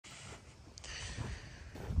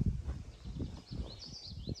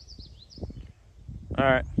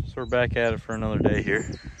Alright, so we're back at it for another day here.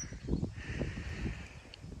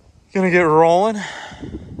 Gonna get rolling,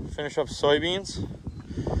 finish up soybeans.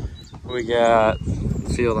 We got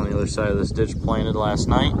the field on the other side of this ditch planted last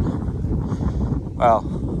night.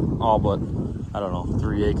 Well, all but, I don't know,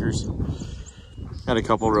 3 acres. Had a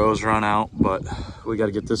couple rows run out, but we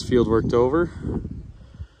gotta get this field worked over.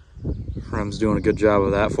 Rem's doing a good job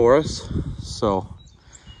of that for us. So,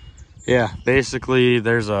 yeah, basically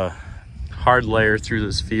there's a hard layer through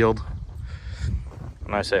this field.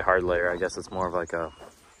 When I say hard layer, I guess it's more of like a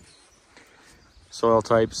soil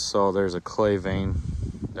type. So there's a clay vein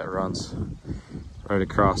that runs right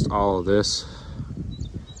across all of this.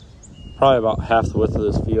 Probably about half the width of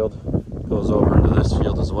this field goes over into this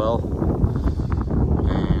field as well.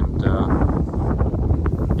 And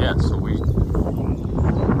yeah, so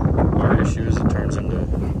our issues, it turns into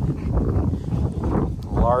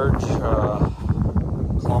large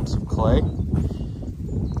clumps of clay.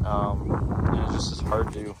 And it just is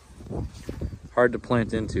hard to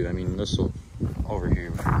plant into. I mean, this will over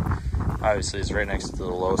here, obviously it's right next to the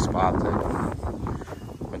low spot that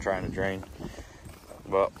I've been trying to drain.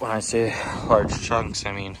 But when I say large chunks,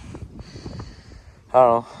 I mean, I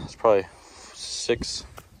don't know, it's probably 6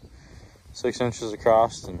 inches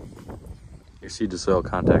across, and your seed to soil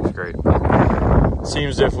contact is great. But it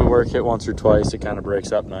seems if we work it once or twice, it kind of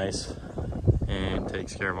breaks up nice and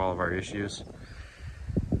takes care of all of our issues.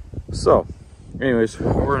 So anyways,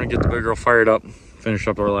 we're gonna get the big girl fired up, finish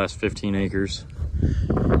up our last 15 acres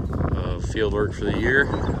of field work for the year,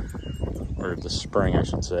 or the spring I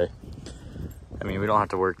should say. I mean, we don't have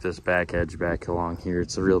to work this back edge back along here.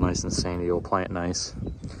 It's a real nice and sandy. You'll plant nice.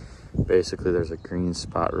 Basically there's a green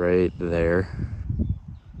spot right there,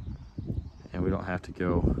 and we don't have to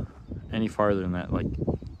go any farther than that. Like,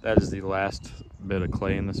 that is the last bit of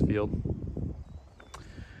clay in this field.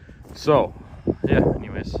 So yeah,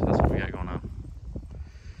 anyways, that's what we got going on.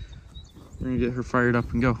 We're gonna get her fired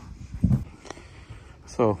up and go.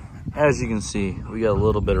 So as you can see, we got a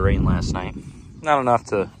little bit of rain last night. Not enough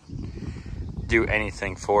to do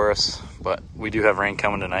anything for us, but we do have rain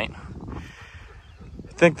coming tonight.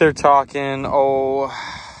 I think they're talking, oh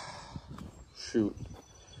shoot,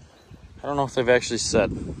 I don't know if they've actually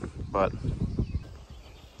said, but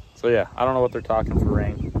so yeah, I don't know what they're talking for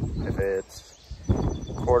rain. If it's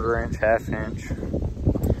 1/4 inch, 1/2 inch.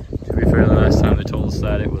 To be fair, the last time they told us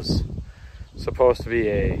that it was supposed to be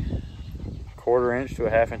a 1/4 inch to a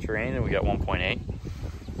 1/2 inch rain, and we got 1.8.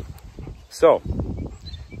 So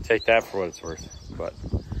take that for what it's worth. But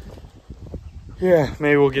yeah,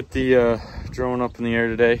 maybe we'll get the drone up in the air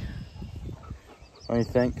today. What do you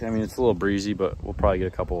think? I mean, it's a little breezy, but we'll probably get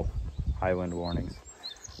a couple high wind warnings.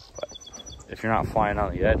 But if you're not flying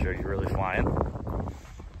on the edge, are you really flying?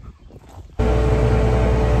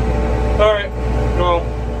 All right, well,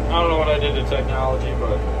 I don't know what I did to technology,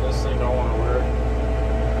 but this thing don't want to work.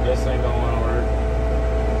 This thing don't want to work.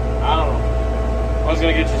 I don't know. I was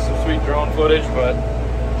gonna get you some sweet drone footage, but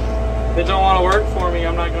if it don't want to work for me,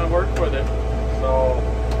 I'm not gonna work with it. So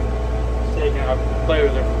I've played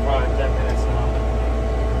with it for probably 10 minutes now.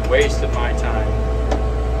 Wasted my time.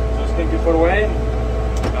 So it's gonna be put away, and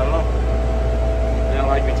I don't know. They don't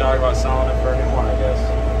like me talking about selling it for a new one, I guess.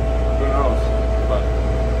 Who knows? But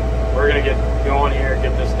we're gonna get going here,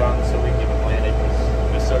 get this done so we can get planted, because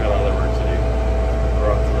we still got other work to do.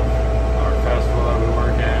 We're up to our festival that we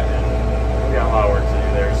work at, and we got a lot of work to do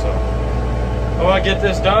there. So I want to get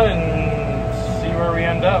this done and see where we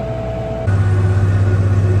end up.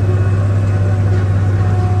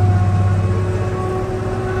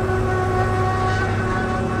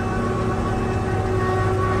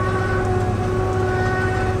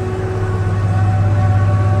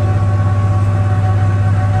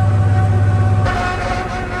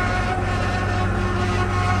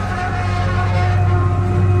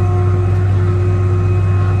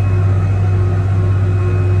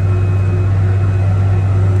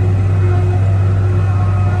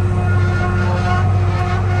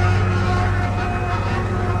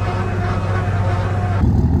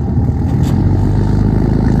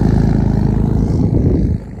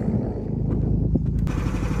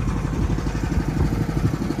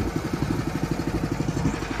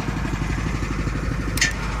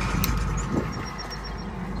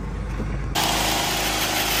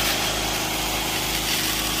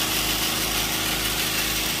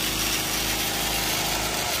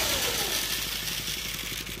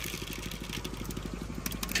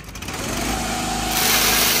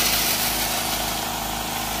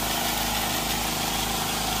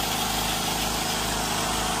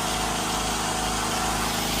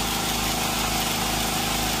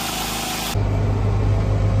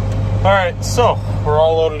 All right, so we're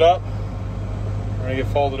all loaded up. We're gonna get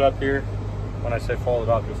folded up here. When I say folded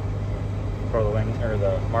up, just throw the wing or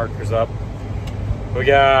the markers up. We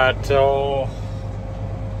got, I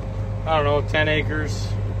don't know, 10 acres,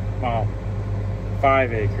 well,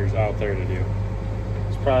 5 acres out there to do.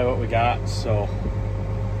 It's probably what we got, so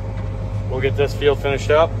we'll get this field finished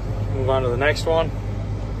up, move on to the next one.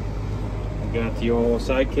 We got the old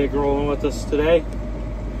sidekick rolling with us today.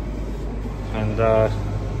 And the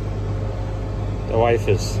wife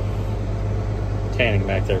is tanning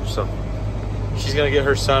back there, so she's gonna get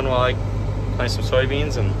her son while I plant some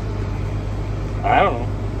soybeans, and I don't know,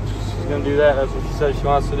 she's gonna do that. That's what she said she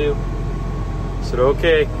wants to do. I said,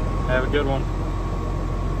 okay, have a good one.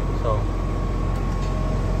 So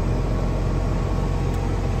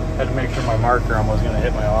had to make sure my marker arm was gonna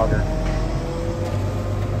hit my auger.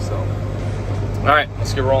 So, all right,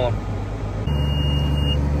 let's get rolling.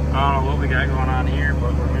 I don't know what we got going on here,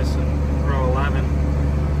 but we're missing row 11.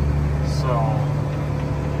 So,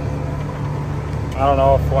 I don't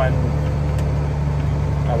know if when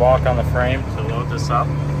I walk on the frame to load this up,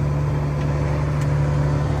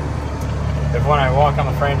 if when I walk on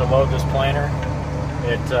the frame to load this planter,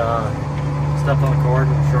 it stepped on the cord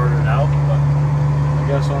and shorted it out. But I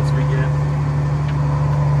guess once we get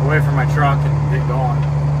away from my truck and get going,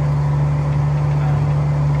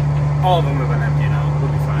 all of them have been empty now.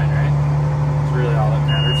 We'll be fine, right? It's really all that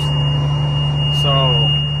matters. So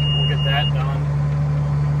we'll get that done,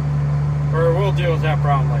 or we'll deal with that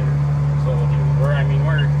problem later. So we'll do. We're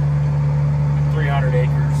 300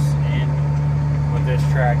 acres in with this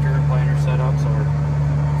tractor and planter set up, so we're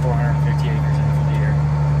 450 acres in for the year.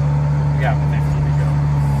 We got 50 to go.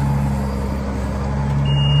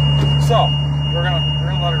 So we're gonna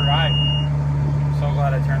let it ride. I'm so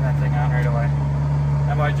glad I turned that thing on right away.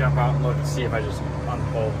 I might jump out and look and see if I just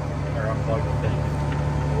unplug the thing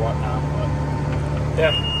or whatnot, but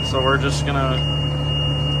yeah. So we're just gonna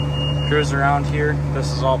cruise around here.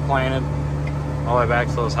 This is all planted all the way back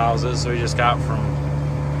to those houses. So we just got from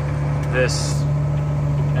that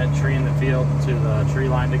tree in the field to the tree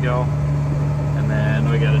line to go, and then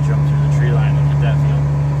we got to jump through the tree line and hit that field.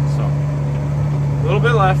 So a little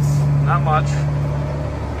bit left, not much,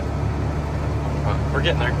 but we're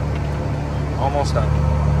getting there. Almost done.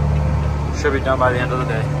 Should be done by the end of the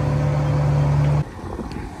day.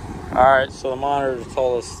 Alright, so the monitor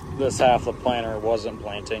told us this half of the planter wasn't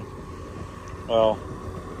planting. Well,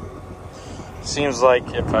 seems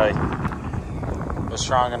like if I was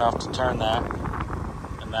strong enough to turn that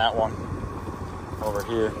and that one over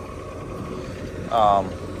here,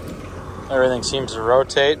 everything seems to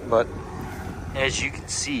rotate, but as you can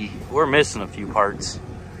see, we're missing a few parts,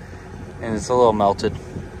 and it's a little melted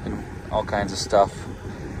and all kinds of stuff,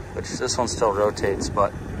 which this one still rotates,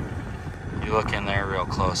 but you look in there real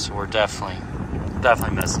close, we're definitely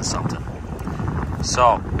missing something.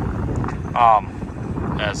 So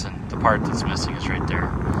as in the part that's missing is right there,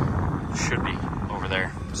 it should be over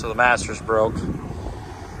there. So the master's broke,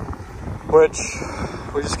 which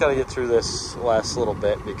we just got to get through this last little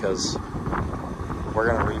bit, because we're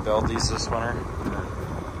going to rebuild these this winter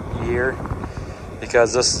year,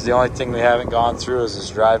 because this is the only thing we haven't gone through is this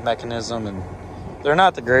drive mechanism, and they're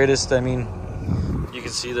not the greatest. I mean, you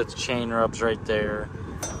can see that the chain rubs right there,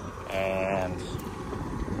 and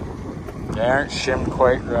they aren't shimmed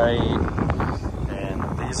quite right, and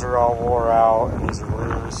these are all wore out, and these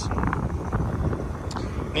are loose.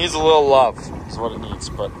 Needs a little love is what it needs,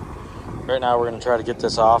 but right now we're going to try to get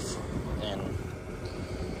this off and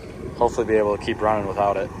hopefully be able to keep running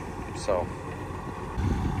without it. So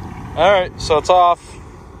alright, so it's off.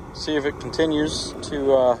 See if it continues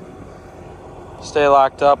to stay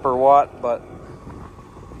locked up or what, but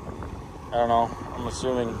I don't know. I'm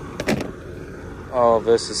assuming all of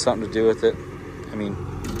this is something to do with it. I mean,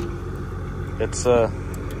 it's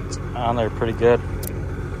on there pretty good.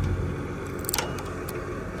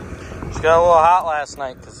 Just got a little hot last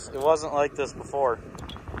night because it wasn't like this before.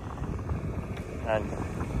 And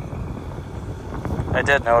I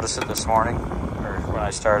did notice it this morning, or when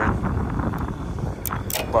I started.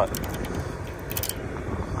 But,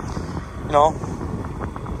 you know,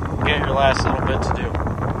 you get your last little bit to do.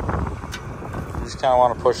 You just kind of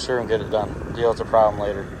want to push through and get it done. Deal with the problem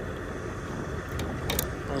later.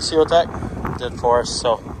 And see what that did for us.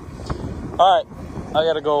 So, alright, I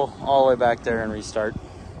got to go all the way back there and restart.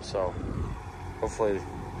 So, hopefully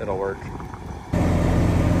it'll work.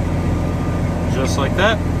 Just like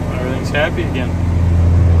that, everything's happy again.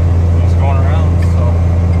 It's going around, so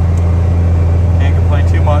can't complain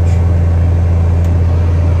too much.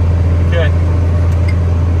 Okay,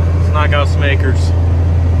 let's knock out some acres.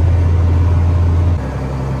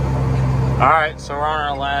 Alright, so we're on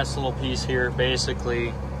our last little piece here,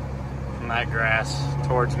 basically from that grass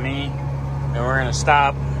towards me. And we're gonna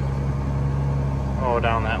stop, oh,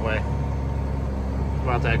 down that way.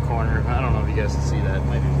 About that corner. I don't know if you guys can see that, it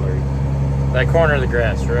might be blurry. That corner of the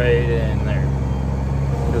grass right in there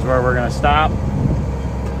is where we're gonna stop,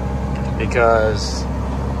 because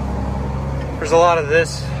there's a lot of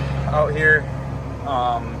this out here.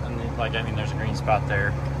 And like, I mean, there's a green spot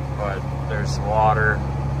there, but there's water,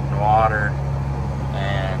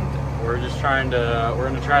 and we're just we're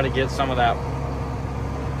gonna try to get some of that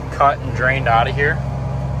cut and drained out of here,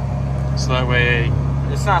 so that way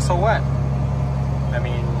it's not so wet. I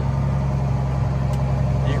mean,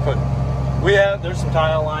 you could there's some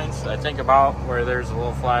tile lines, I think, about where there's a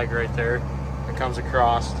little flag right there that comes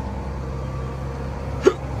across.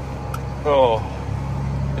 Oh,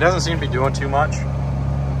 it doesn't seem to be doing too much,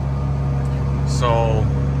 so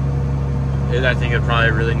I think it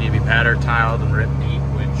probably really need to be pattern tiled and ripped neat,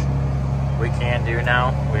 which we can do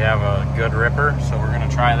now. We have a good ripper, so we're gonna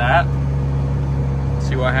try that,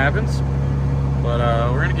 see what happens. But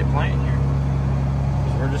we're gonna get planting here.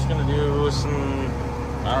 We're just gonna do some,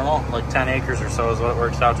 I don't know, like 10 acres or so is what it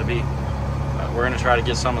works out to be. We're gonna try to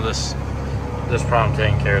get some of this problem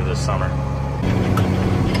taken care of this summer.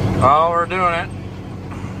 Oh, we're doing it.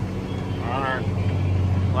 On our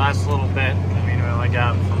last little bit. I mean, we only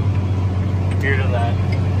got from here to that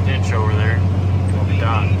ditch over there. We'll be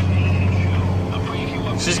done.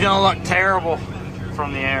 She's gonna look terrible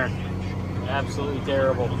from the air. Absolutely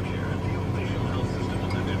terrible.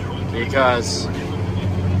 Because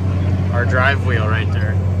our drive wheel right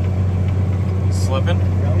there is slipping.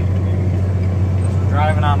 We're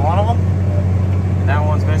driving on one of them, and that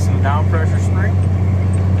one's missing the down pressure spring.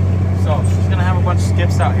 So she's gonna have a bunch of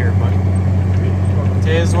skips out here, but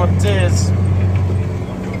it is what it is.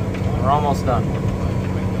 We're almost done.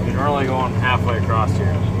 We're only going halfway across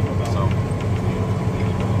here, so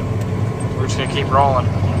we're just gonna keep rolling.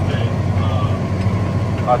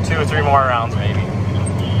 About 2 or 3 more rounds, maybe.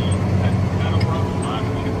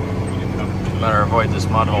 Better avoid this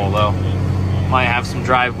mud hole, though. Might have some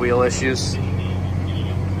drive wheel issues.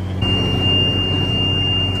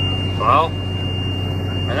 Well,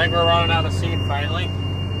 I think we're running out of seed finally.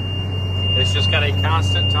 It's just got a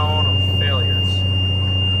constant tone of failures.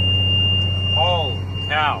 Holy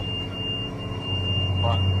cow.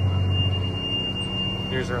 But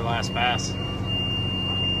here's our last pass.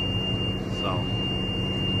 So,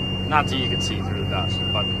 not that you can see through the dust,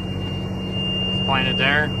 but it's planted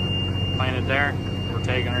there, we're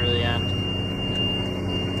taking her to the end.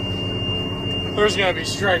 There's gonna be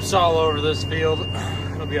stripes all over this field.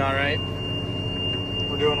 It'll be alright.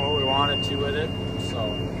 We're doing what we wanted to with it,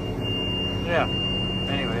 so yeah.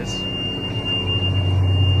 Anyways,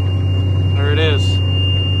 there it is.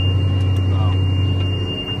 Oh,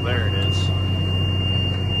 there it is.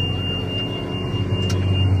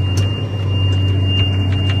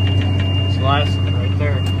 It's the last one right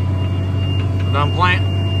there. We're done planting.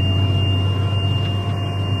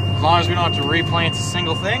 As long as we don't have to replant a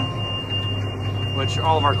single thing, which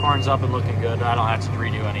all of our corn's up and looking good. I don't have to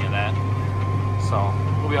redo any of that. So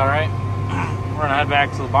we'll be all right. We're gonna head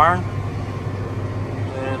back to the barn.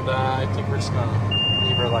 And I think we're just gonna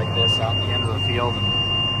leave her like this out the end of the field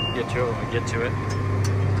and get to it when we get to it.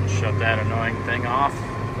 Shut that annoying thing off.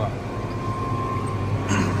 But,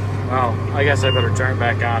 well, I guess I better turn it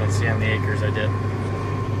back on and see how many acres I did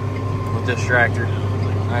with this tractor.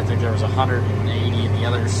 I think there was 180 in the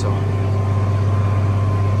others, so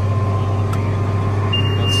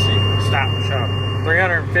let's see. Stop, shut up.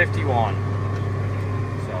 351.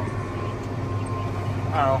 So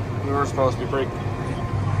I don't know. We were supposed to be pretty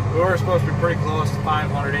close to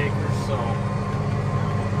 500 acres, so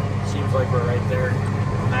seems like we're right there.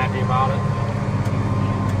 I'm happy about it.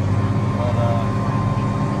 But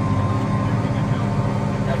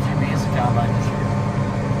got a few beans to combine this year.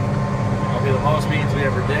 That'll be the most beans we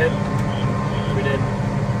ever did. We did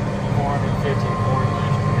 450 corn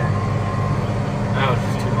last year. That was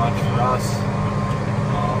just too much for us.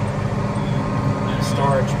 At a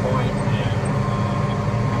storage point,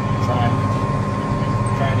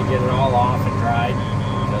 trying to get it all off and dried,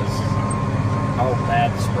 because how bad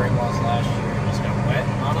the spring was last year. It just got wet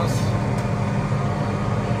on us.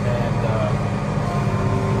 And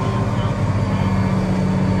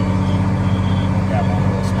got one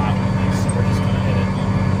little spot like this, so we're just gonna hit it.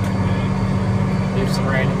 Leave some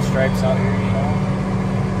random stripes out here, you know.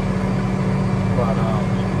 But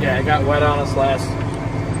yeah, it got wet on us last.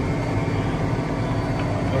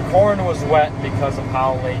 The corn was wet because of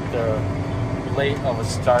how late of a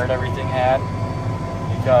start everything had,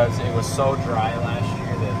 because it was so dry last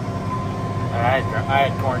year that I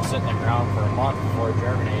had corn sitting in the ground for a month before it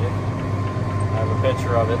germinated. I have a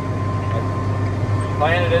picture of it. I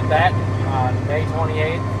planted it that on May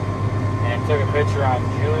 28th and took a picture on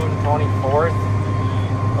June 24th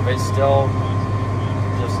of it still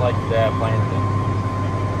just like Dad planted it.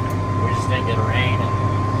 We just didn't get rain and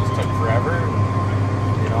it just took forever. And,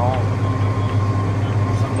 you know,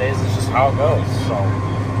 some days it's just how it goes. So,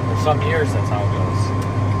 for some years that's how it goes.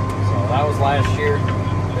 So that was last year.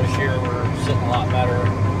 This year we're sitting a lot better.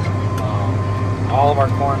 All of our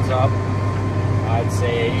corn's up. I'd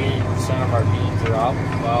say 80% of our beans are up.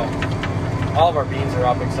 Well, all of our beans are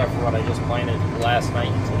up except for what I just planted last night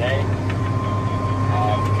and today.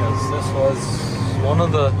 Because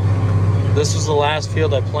this was the last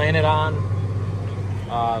field I planted on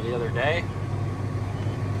the other day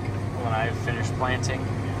when I finished planting.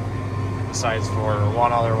 Besides for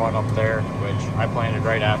one other one up there, which I planted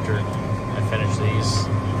right after I finished these,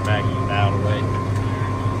 bagging that out of the way.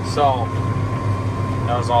 So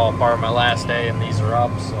that was all part of my last day, and these are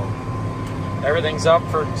up. So everything's up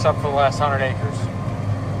except for the last 100 acres,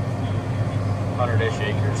 100-ish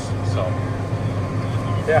acres. So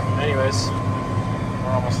yeah. Anyways,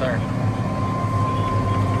 we're almost there.